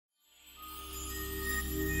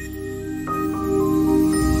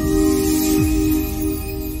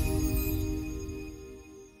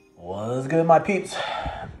good, my peeps?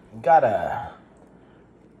 Got a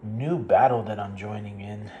new battle that I'm joining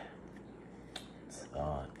in. It's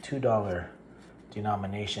 $2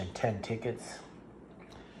 denomination, 10 tickets.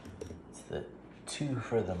 It's the 2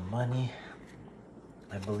 for the money,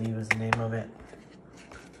 I believe is the name of it.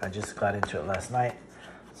 I just got into it last night,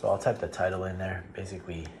 so I'll type the title in there.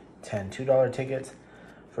 Basically 10 $2 tickets.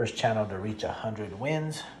 First channel to reach 100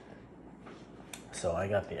 wins. So I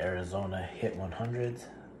got the Arizona Hit 100s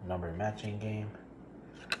number matching game.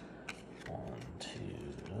 1, 2,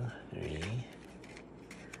 3,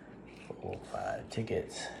 4, 5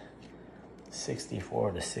 tickets.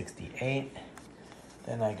 64 to 68.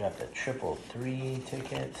 Then I got the triple 3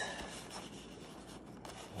 tickets,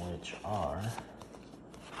 which are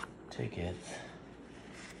tickets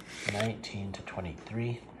 19 to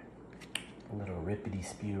 23. A little rippity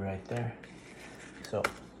spew right there. So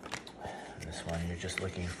this one, you're just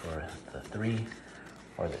looking for the 3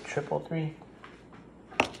 or the triple 3.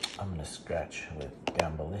 I'm gonna scratch with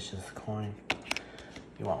Gamblicious coin.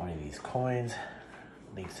 If you want one of these coins,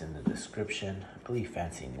 links in the description. I believe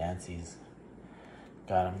Fancy Nancy's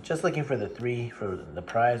got them. Just looking for the 3 for the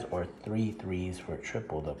prize or 3 3s for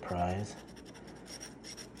triple the prize.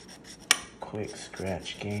 Quick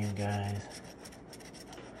scratch game, guys.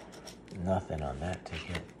 Nothing on that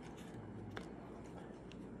ticket.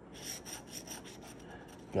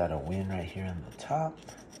 Got a win right here on the top.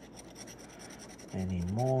 Any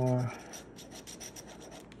more?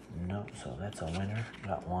 Nope, so that's a winner.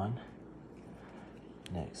 Got one.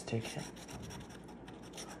 Next ticket.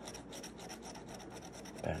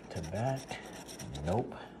 Back to back.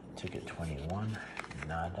 Nope. Ticket 21.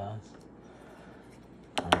 Nada.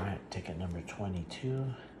 Alright, ticket number 22.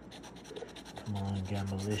 Come on,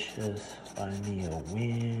 Gamblicious. Find me a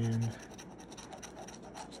win.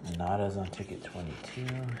 Nada's on ticket 22.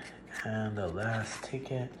 And the last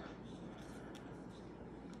ticket.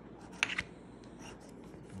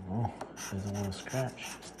 Oh, doesn't want to scratch.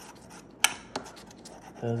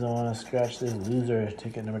 Doesn't want to scratch this loser.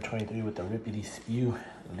 Ticket number 23 with the rippity spew.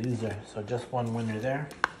 Loser. So just one winner there.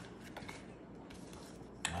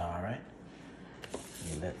 Alright.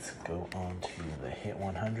 Let's go on to the Hit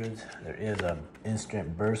 100s. There is an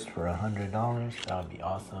instant burst for $100. That would be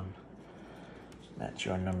awesome. Match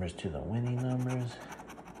your numbers to the winning numbers.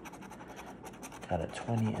 Got a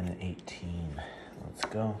 20 and an 18. Let's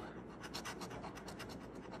go.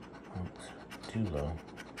 Oops, too low.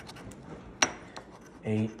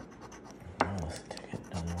 8. Oh, this ticket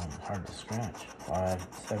doesn't want hard to scratch. 5,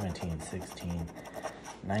 17, 16,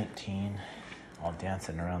 19. All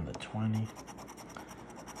dancing around the 20.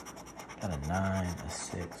 Got a 9, a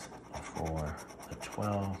 6, a 4, a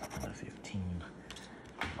 12, and a 15.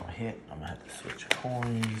 No hit. I'm gonna have to switch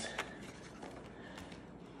coins.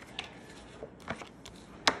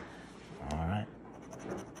 Alright.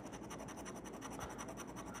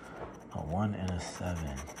 A 1 and a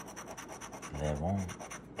 7. 11,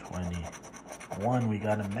 21. We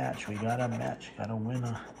got a match. We got a match. Got a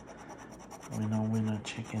winner. Winner, winner,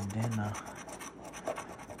 chicken dinner.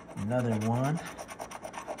 Another one.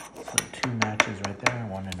 So 2 matches right there.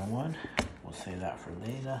 1 and a 1. We'll save that for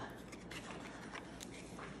later.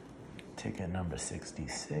 Ticket number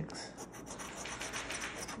 66.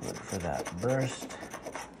 Look for that burst.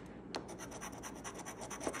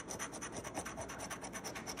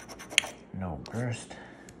 No burst.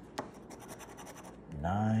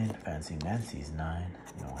 9. Fancy Nancy's 9.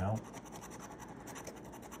 No help.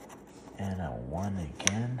 And a 1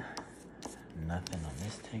 again. Nothing on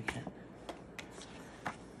this ticket.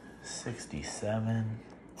 67.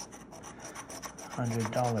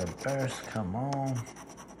 $100 burst. Come on.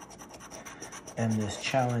 End this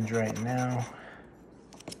challenge right now.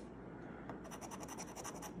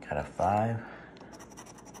 Got a 5.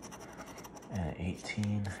 And an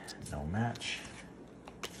 18. No match.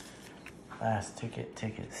 Last ticket,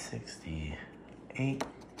 ticket 68.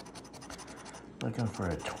 Looking for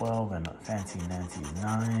a 12 and a Fancy Nancy's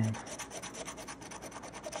 9.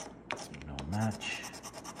 No match.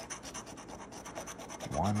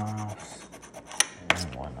 1-offs.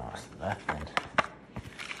 And 1-offs left.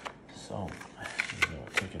 So, these little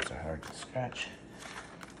tickets are hard to scratch.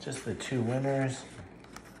 Just the 2 winners.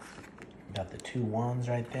 Got the 2 1s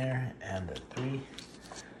right there and the 3.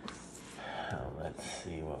 Let's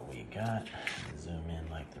see what we got. Zoom in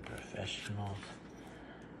like the professionals.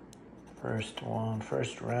 First one,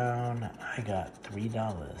 first round, I got $3.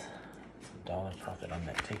 $1 profit on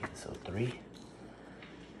that ticket, so 3.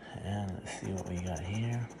 And let's see what we got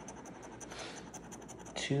here.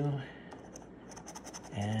 2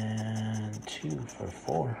 and 2 for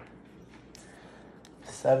 4.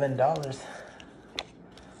 $7.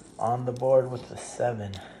 on the board with the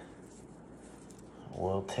 7.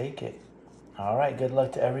 We'll take it. All right, good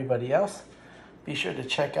luck to everybody else. Be sure to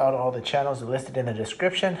check out all the channels listed in the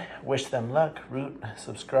description. Wish them luck, root,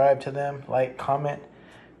 subscribe to them, like, comment,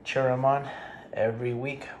 cheer them on. Every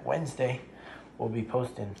week, Wednesday, we'll be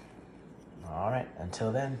posting. All right,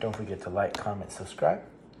 until then, don't forget to like, comment, subscribe,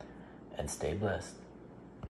 and stay blessed.